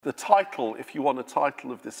The title, if you want a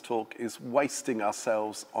title of this talk, is Wasting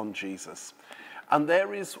Ourselves on Jesus. And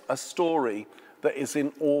there is a story that is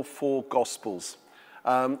in all four Gospels.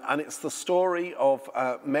 And it's the story of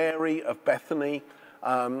Mary of Bethany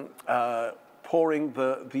pouring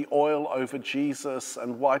the oil over Jesus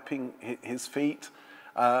and wiping his feet.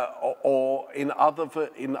 Or in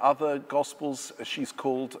other Gospels, she's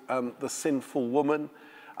called the sinful woman.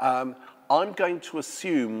 I'm going to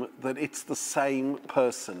assume that it's the same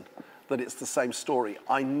person, that it's the same story.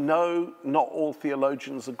 I know not all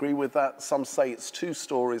theologians agree with that. Some say it's two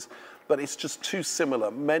stories, but it's just too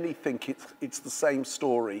similar. Many think it's the same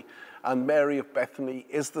story. And Mary of Bethany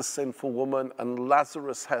is the sinful woman, and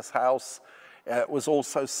Lazarus' house was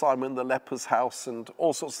also Simon the leper's house, and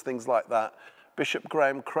all sorts of things like that. Bishop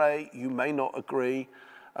Graham Cray, you may not agree,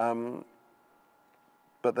 but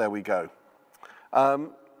there we go.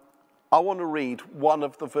 I want to read one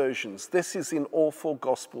of the versions. This is in all four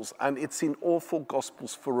Gospels, and it's in all four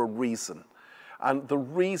Gospels for a reason. And the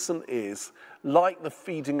reason is, like the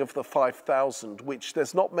feeding of the 5,000, which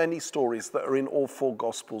there's not many stories that are in all four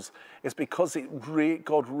Gospels, is because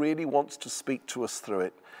God really wants to speak to us through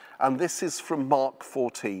it. And this is from Mark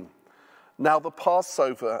 14. Now the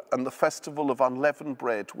Passover and the festival of unleavened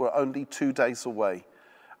bread were only 2 days away.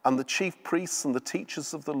 And the chief priests and the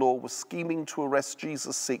teachers of the law were scheming to arrest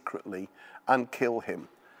Jesus secretly and kill him.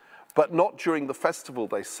 But not during the festival,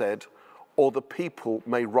 they said, or the people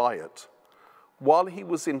may riot. While he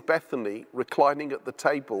was in Bethany, reclining at the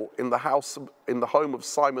table in the home of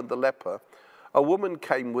Simon the leper, a woman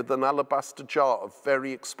came with an alabaster jar of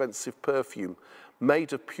very expensive perfume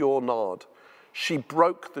made of pure nard. She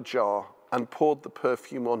broke the jar and poured the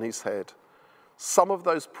perfume on his head. Some of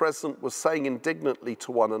those present were saying indignantly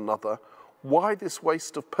to one another, "Why this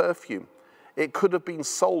waste of perfume? It could have been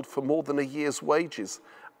sold for more than a year's wages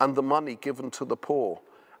and the money given to the poor."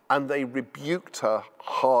 And they rebuked her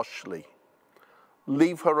harshly.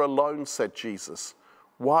 "Leave her alone," said Jesus.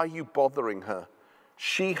 "Why are you bothering her?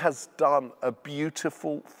 She has done a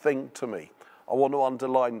beautiful thing to me." I want to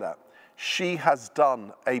underline that. She has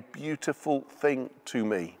done a beautiful thing to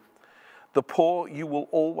me. The poor you will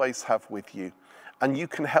always have with you, and you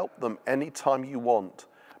can help them anytime you want,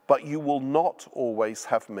 but you will not always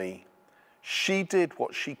have me. She did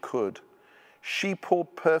what she could. She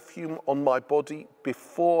poured perfume on my body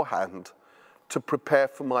beforehand to prepare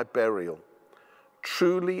for my burial.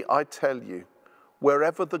 Truly, I tell you,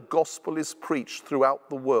 wherever the gospel is preached throughout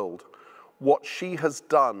the world, what she has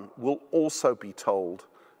done will also be told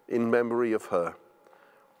in memory of her.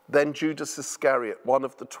 Then Judas Iscariot, one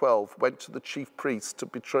of the 12, went to the chief priests to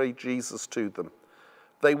betray Jesus to them.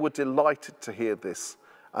 They were delighted to hear this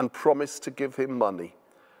and promised to give him money.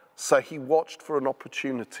 So he watched for an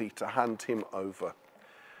opportunity to hand him over.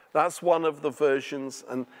 That's one of the versions,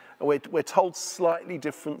 and we're told slightly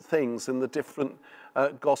different things in the different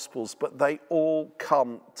Gospels, but they all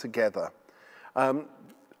come together.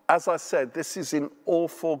 As I said, this is in all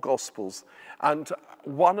four Gospels, and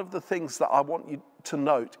one of the things that I want you to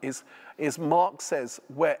note is Mark says,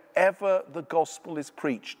 wherever the gospel is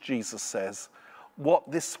preached, Jesus says,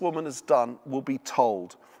 what this woman has done will be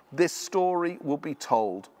told. This story will be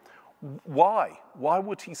told. Why? Why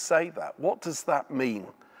would he say that? What does that mean?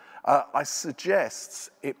 I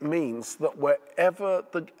suggest it means that wherever,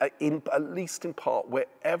 at least in part,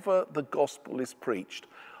 wherever the gospel is preached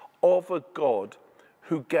of a God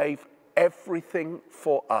who gave everything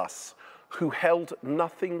for us, who held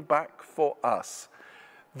nothing back for us,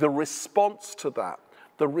 the response to that,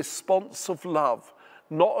 the response of love,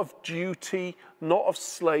 not of duty, not of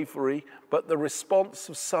slavery, but the response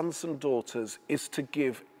of sons and daughters is to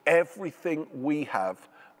give everything we have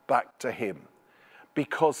back to him.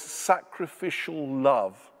 Because sacrificial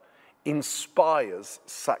love inspires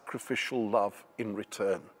sacrificial love in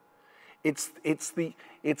return. It's the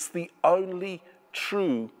only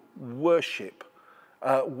true worshipful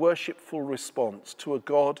response to a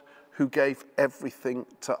God who gave everything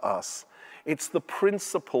to us. It's the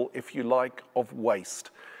principle, if you like, of waste.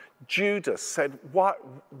 Judas said,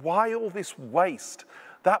 why all this waste?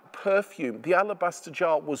 That perfume, the alabaster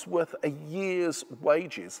jar, was worth a year's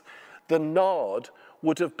wages. The nard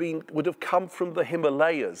would have come from the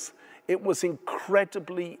Himalayas. It was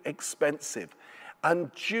incredibly expensive.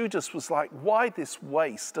 And Judas was like, why this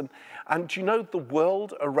waste? And you know, the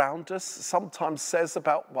world around us sometimes says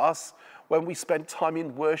about us, when we spend time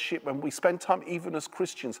in worship, when we spend time even as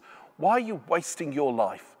Christians, why are you wasting your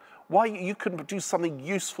life? Why you can do something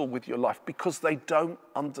useful with your life? Because they don't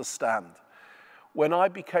understand. When I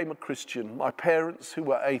became a Christian, my parents, who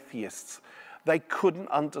were atheists, they couldn't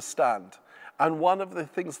understand. And one of the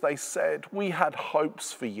things they said, we had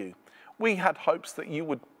hopes for you. We had hopes that you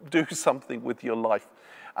would do something with your life.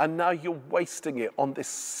 And now you're wasting it on this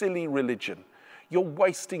silly religion. You're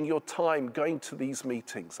wasting your time going to these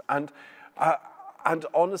meetings. And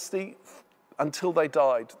honestly, until they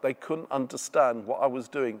died, they couldn't understand what I was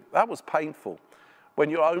doing. That was painful.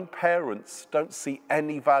 When your own parents don't see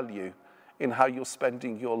any value in how you're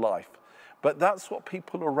spending your life. But that's what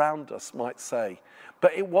people around us might say.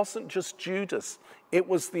 But it wasn't just Judas. It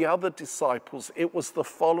was the other disciples. It was the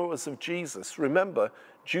followers of Jesus. Remember,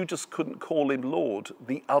 Judas couldn't call him Lord.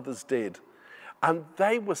 The others did. And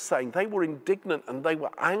they were saying, they were indignant and they were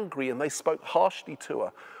angry and they spoke harshly to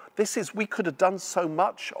her. We could have done so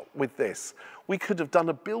much with this. We could have done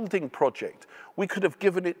a building project. We could have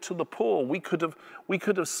given it to the poor. We could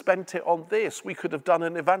have spent it on this. We could have done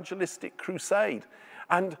an evangelistic crusade.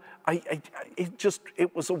 And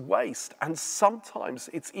it was a waste. And sometimes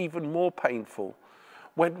it's even more painful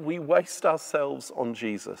when we waste ourselves on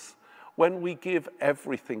Jesus, when we give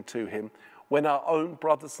everything to him, when our own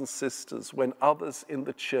brothers and sisters, when others in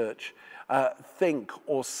the church think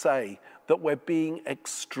or say that we're being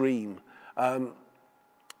extreme,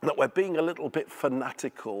 that we're being a little bit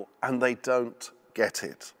fanatical, and they don't get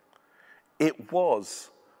it. It was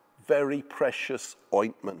very precious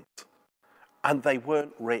ointment. And they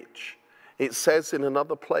weren't rich. It says in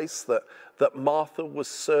another place that Martha was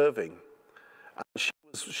serving. And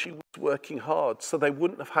she was working hard, so they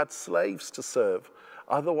wouldn't have had slaves to serve.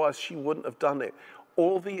 Otherwise, she wouldn't have done it.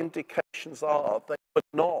 All the indications are they were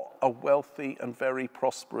not a wealthy and very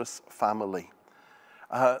prosperous family.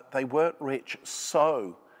 They weren't rich,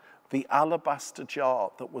 so the alabaster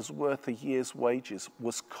jar that was worth a year's wages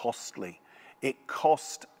was costly. It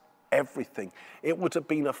cost everything. It would have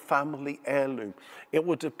been a family heirloom. It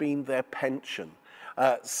would have been their pension.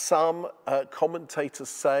 Some commentators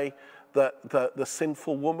say that the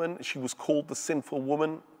sinful woman, she was called the sinful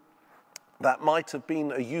woman, that might have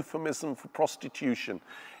been a euphemism for prostitution.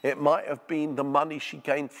 It might have been the money she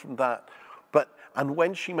gained from that. And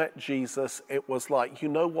when she met Jesus, it was like, you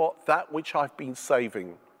know what? That which I've been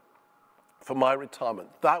saving for my retirement,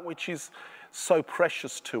 that which is so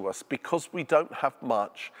precious to us because we don't have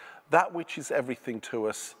much, that which is everything to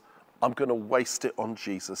us, I'm going to waste it on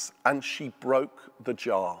Jesus. And she broke the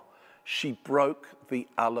jar. She broke the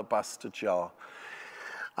alabaster jar.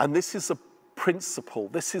 And this is a principle,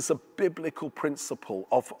 this is a biblical principle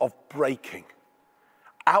of breaking.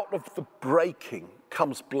 Out of the breaking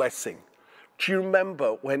comes blessing. Do you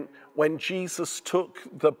remember when Jesus took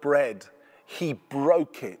the bread, he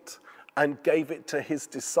broke it and gave it to his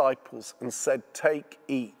disciples and said, take,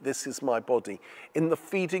 eat, this is my body. In the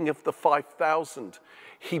feeding of the 5,000,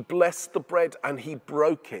 he blessed the bread and he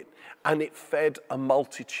broke it and it fed a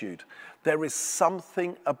multitude. There is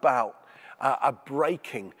something about a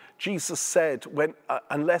breaking. Jesus said,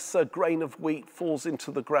 unless a grain of wheat falls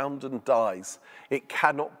into the ground and dies, it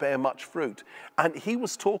cannot bear much fruit. And he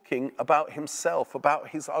was talking about himself, about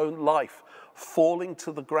his own life, falling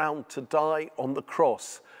to the ground to die on the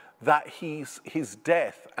cross, that his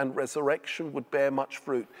death and resurrection would bear much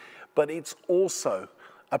fruit. But it's also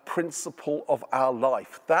a principle of our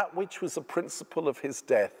life. That which was a principle of his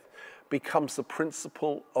death becomes a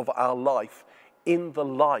principle of our life in the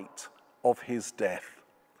light of his death.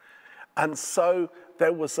 And so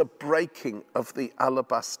there was a breaking of the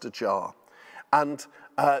alabaster jar. And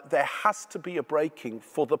there has to be a breaking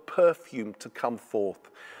for the perfume to come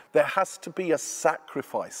forth. There has to be a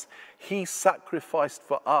sacrifice. He sacrificed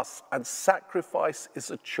for us, and sacrifice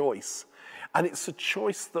is a choice. And it's a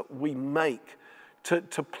choice that we make to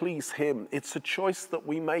please him. It's a choice that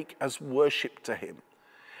we make as worship to him.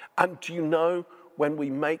 And do you know, when we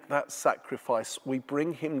make that sacrifice, we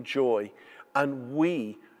bring him joy, and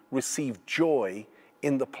we receive joy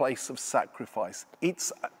in the place of sacrifice.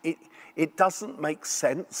 It doesn't make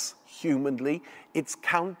sense humanly. It's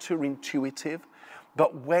counterintuitive.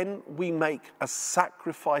 But when we make a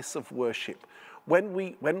sacrifice of worship, when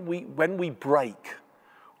we break,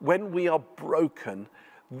 when we are broken,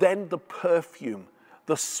 then the perfume,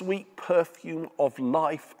 the sweet perfume of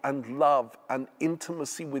life and love and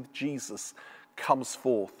intimacy with Jesus comes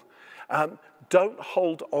forth. Don't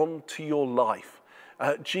hold on to your life.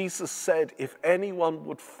 Jesus said, if anyone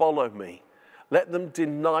would follow me, let them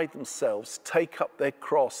deny themselves, take up their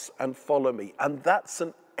cross and follow me. And that's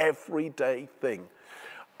an everyday thing.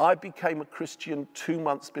 I became a Christian 2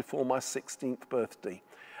 months before my 16th birthday,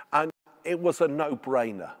 and it was a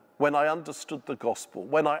no-brainer. when I understood the gospel,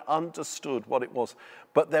 when I understood what it was.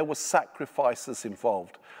 But there were sacrifices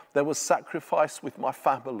involved. There was sacrifice with my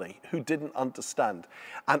family who didn't understand.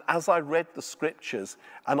 And as I read the scriptures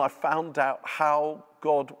and I found out how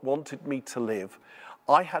God wanted me to live,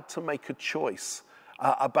 I had to make a choice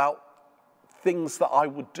about things that I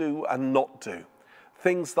would do and not do,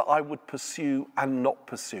 things that I would pursue and not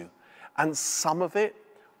pursue. And some of it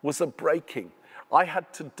was a breaking. I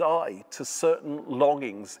had to die to certain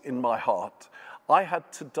longings in my heart. I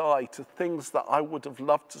had to die to things that I would have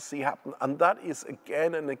loved to see happen. And that is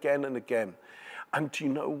again and again and again. And do you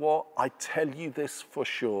know what? I tell you this for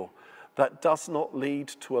sure. That does not lead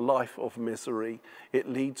to a life of misery. It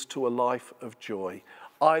leads to a life of joy.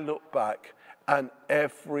 I look back and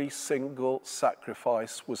every single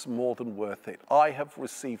sacrifice was more than worth it. I have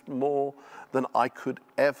received more than I could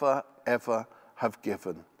ever have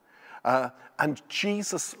given. And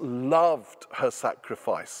Jesus loved her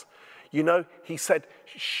sacrifice. You know, he said,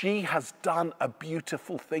 she has done a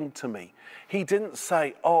beautiful thing to me. He didn't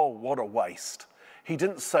say, oh, what a waste. He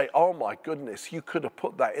didn't say, oh my goodness, you could have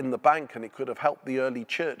put that in the bank and it could have helped the early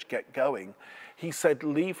church get going. He said,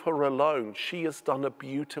 leave her alone. She has done a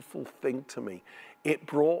beautiful thing to me. It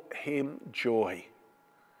brought him joy.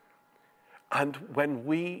 And when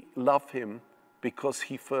we love him because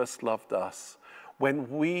he first loved us, when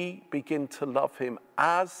we begin to love him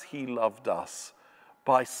as he loved us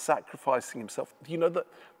by sacrificing himself, you know that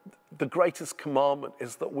the greatest commandment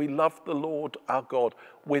is that we love the Lord our God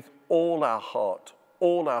with all our heart,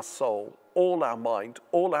 all our soul, all our mind,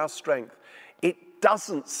 all our strength. It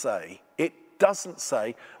doesn't say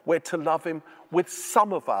we're to love him with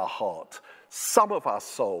some of our heart, some of our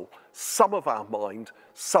soul, some of our mind,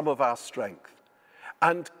 some of our strength.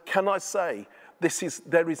 And can I say,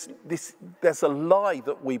 there's a lie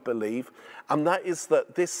that we believe, and that is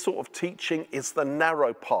that this sort of teaching is the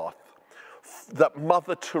narrow path that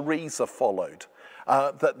Mother Teresa followed,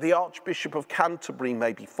 that the Archbishop of Canterbury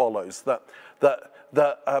maybe follows, that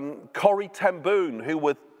Corrie ten Boom,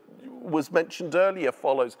 who was mentioned earlier,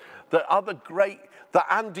 follows, that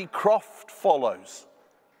Andy Croft follows.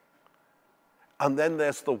 And then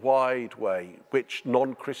there's the wide way, which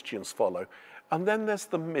non-Christians follow. And then there's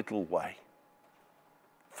the middle way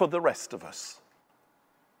for the rest of us.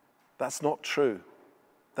 That's not true.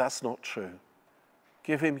 That's not true.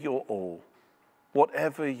 Give him your all.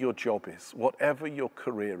 Whatever your job is, whatever your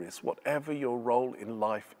career is, whatever your role in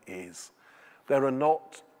life is, there are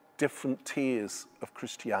not different tiers of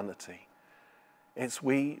Christianity. It's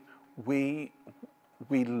we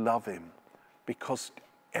love him because,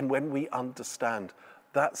 and when we understand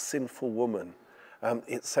that sinful woman,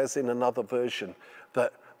 it says in another version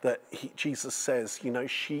that Jesus says, you know,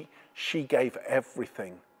 she gave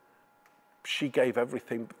everything. She gave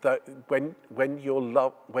everything. That when you're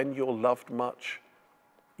loved much,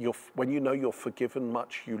 when you know you're forgiven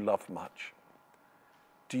much, you love much.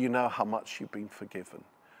 Do you know how much you've been forgiven?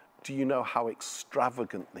 Do you know how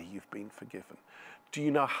extravagantly you've been forgiven? Do you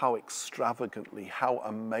know how extravagantly, how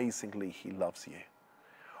amazingly he loves you?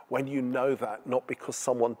 When you know that, not because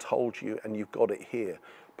someone told you and you've got it here,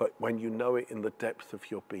 but when you know it in the depth of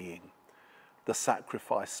your being, the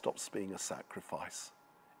sacrifice stops being a sacrifice.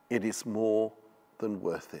 It is more than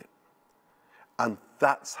worth it. And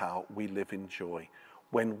that's how we live in joy.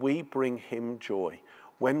 When we bring him joy,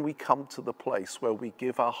 when we come to the place where we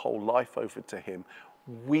give our whole life over to him,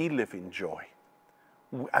 we live in joy.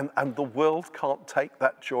 And the world can't take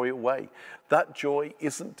that joy away. That joy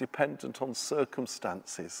isn't dependent on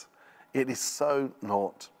circumstances. It is so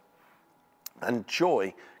not. And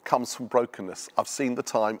joy comes from brokenness. I've seen the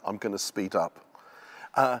time, I'm going to speed up.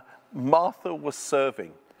 Martha was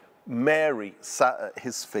serving. Mary sat at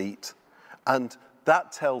his feet. And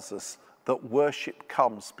that tells us that worship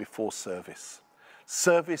comes before service.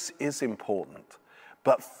 Service is important.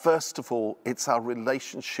 But first of all, it's our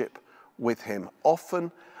relationship with him.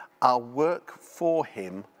 Often our work for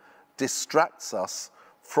him distracts us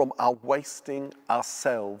from our wasting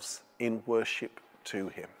ourselves in worship to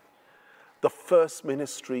him. The first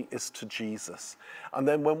ministry is to Jesus. And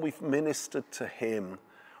then when we've ministered to him,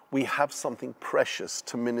 we have something precious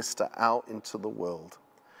to minister out into the world.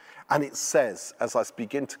 And it says, as I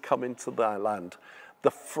begin to come into thy land,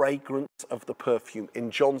 the fragrance of the perfume. In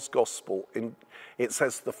John's Gospel, it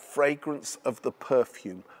says the fragrance of the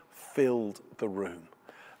perfume filled the room.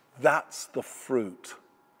 That's the fruit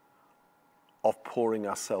of pouring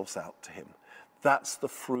ourselves out to him. That's the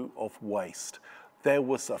fruit of waste. There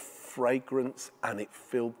was a fragrance and it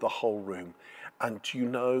filled the whole room. And do you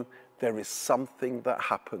know, there is something that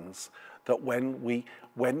happens that when we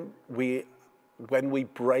when we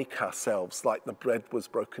break ourselves like the bread was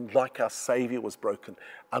broken, like our Saviour was broken,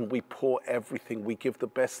 and we pour everything, we give the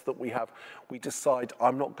best that we have, we decide,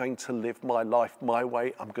 I'm not going to live my life my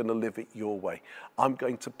way, I'm going to live it your way. I'm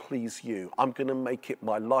going to please you. I'm going to make it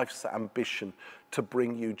my life's ambition to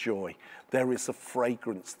bring you joy. There is a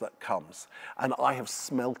fragrance that comes, and I have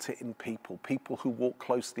smelt it in people who walk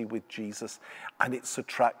closely with Jesus, and it's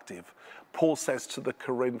attractive. Paul says to the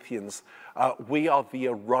Corinthians, we are the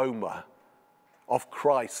aroma of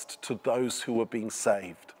Christ to those who are being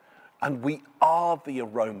saved. And we are the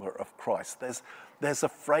aroma of Christ. There's a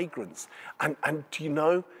fragrance. And do you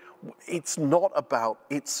know, it's not about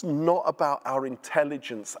our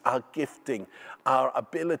intelligence, our gifting, our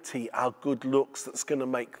ability, our good looks that's going to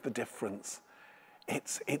make the difference.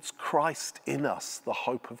 It's Christ in us, the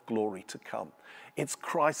hope of glory to come. It's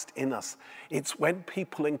Christ in us. It's when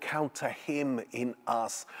people encounter him in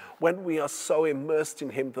us, when we are so immersed in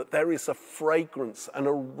him that there is a fragrance, an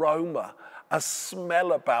aroma, a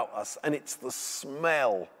smell about us, and it's the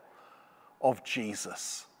smell of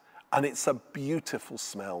Jesus. And it's a beautiful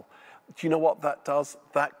smell. Do you know what that does?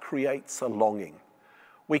 That creates a longing.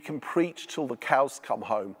 We can preach till the cows come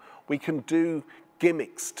home. We can do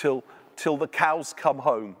gimmicks till the cows come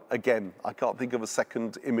home. Again, I can't think of a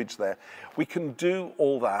second image there. We can do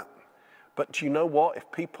all that. But do you know what?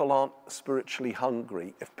 If people aren't spiritually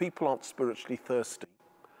hungry, if people aren't spiritually thirsty,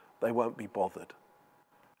 they won't be bothered.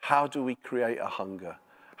 How do we create a hunger?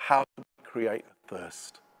 How do we create a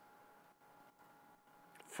thirst?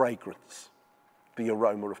 Fragrance, the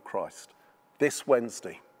aroma of Christ. This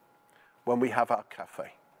Wednesday, when we have our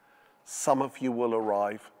cafe, some of you will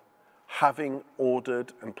arrive having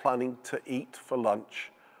ordered and planning to eat for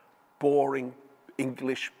lunch boring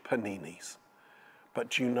English paninis. But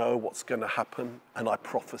do you know what's going to happen? And I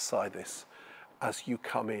prophesy this. As you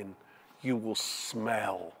come in, you will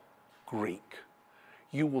smell Greek.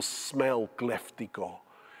 You will smell gleftigo.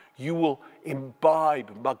 You will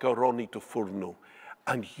imbibe macaroni to forno,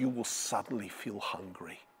 and you will suddenly feel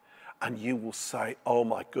hungry. And you will say, oh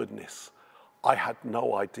my goodness, I had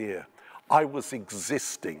no idea. I was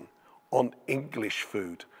existing on English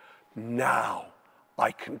food. Now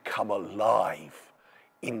I can come alive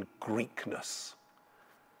in Greekness.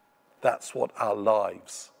 That's what our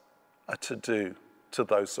lives are to do to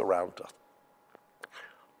those around us.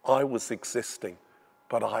 I was existing,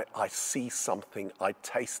 but I see something, I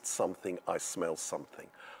taste something, I smell something.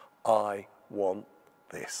 I want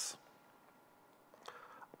this.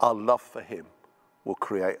 Our love for him will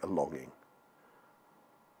create a longing.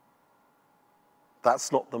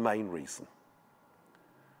 That's not the main reason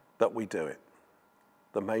that we do it.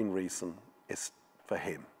 The main reason is for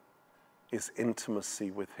him, is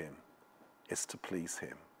intimacy with him, is to please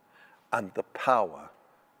him. And the power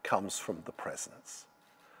comes from the presence.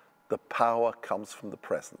 The power comes from the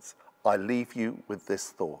presence. I leave you with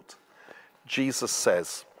this thought. Jesus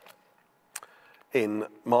says in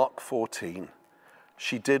Mark 14,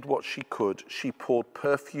 she did what she could. She poured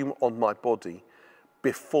perfume on my body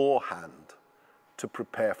beforehand to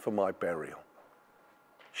prepare for my burial.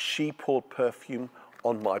 She poured perfume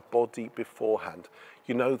on my body beforehand.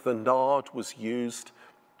 You know, the nard was used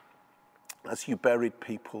as you buried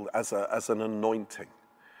people as an anointing.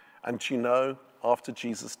 And you know, after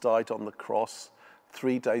Jesus died on the cross,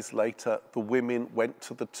 3 days later, the women went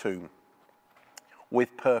to the tomb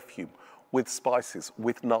with perfume, with spices,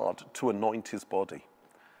 with nard to anoint his body.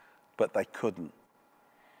 But they couldn't,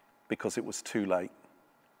 because it was too late.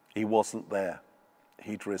 He wasn't there.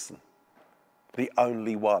 He'd risen. The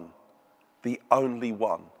only one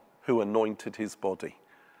who anointed his body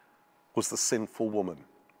was the sinful woman,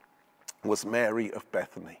 was Mary of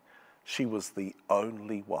Bethany. She was the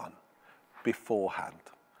only one beforehand.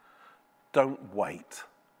 Don't wait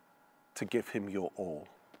to give him your all.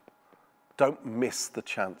 Don't miss the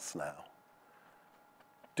chance now.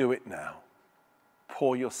 Do it now.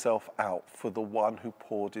 Pour yourself out for the one who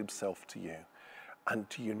poured himself to you. And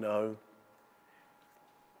do you know,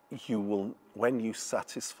 you will, when you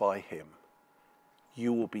satisfy him,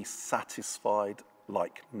 you will be satisfied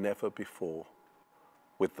like never before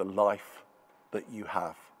with the life that you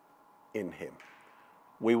have in him.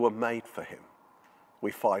 We were made for him.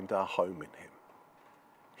 We find our home in him.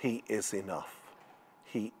 He is enough.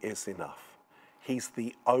 He is enough. He's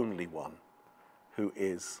the only one who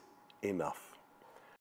is enough.